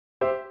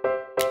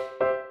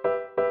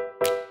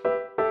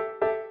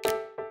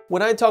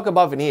When I talk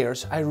about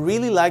veneers, I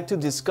really like to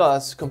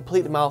discuss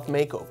complete mouth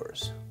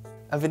makeovers.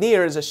 A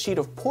veneer is a sheet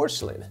of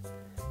porcelain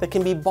that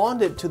can be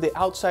bonded to the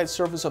outside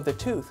surface of the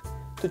tooth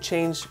to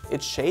change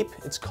its shape,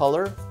 its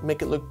color,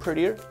 make it look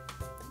prettier.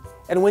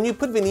 And when you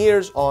put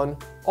veneers on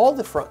all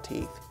the front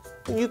teeth,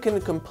 then you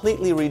can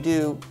completely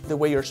redo the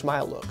way your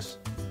smile looks.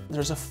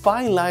 There's a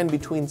fine line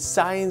between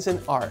science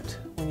and art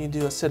when you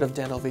do a set of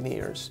dental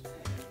veneers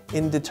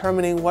in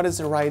determining what is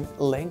the right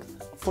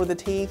length for the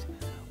teeth,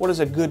 what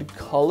is a good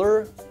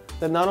color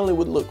that not only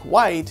would look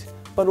white,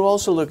 but will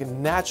also look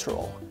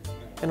natural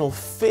and will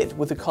fit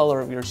with the color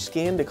of your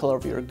skin, the color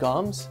of your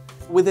gums.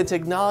 With the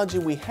technology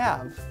we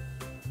have,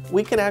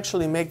 we can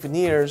actually make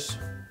veneers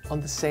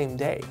on the same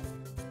day.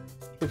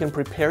 We can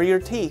prepare your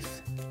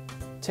teeth,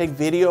 take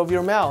video of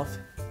your mouth,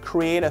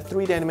 create a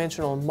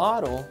three-dimensional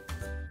model,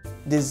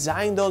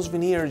 design those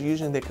veneers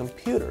using the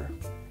computer,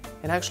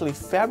 and actually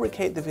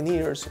fabricate the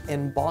veneers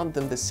and bond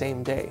them the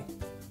same day.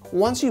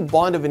 Once you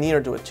bond a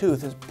veneer to a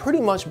tooth, it pretty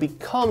much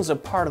becomes a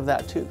part of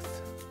that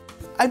tooth.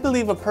 I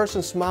believe a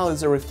person's smile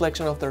is a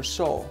reflection of their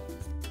soul.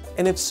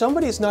 And if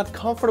somebody is not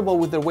comfortable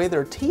with the way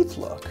their teeth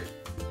look,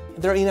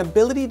 their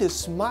inability to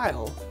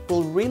smile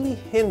will really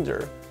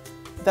hinder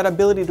that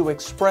ability to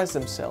express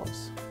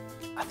themselves.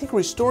 I think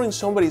restoring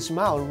somebody's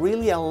smile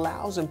really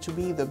allows them to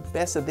be the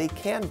best that they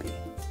can be.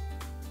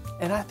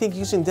 And I think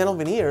using dental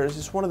veneers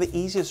is one of the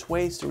easiest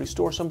ways to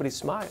restore somebody's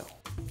smile.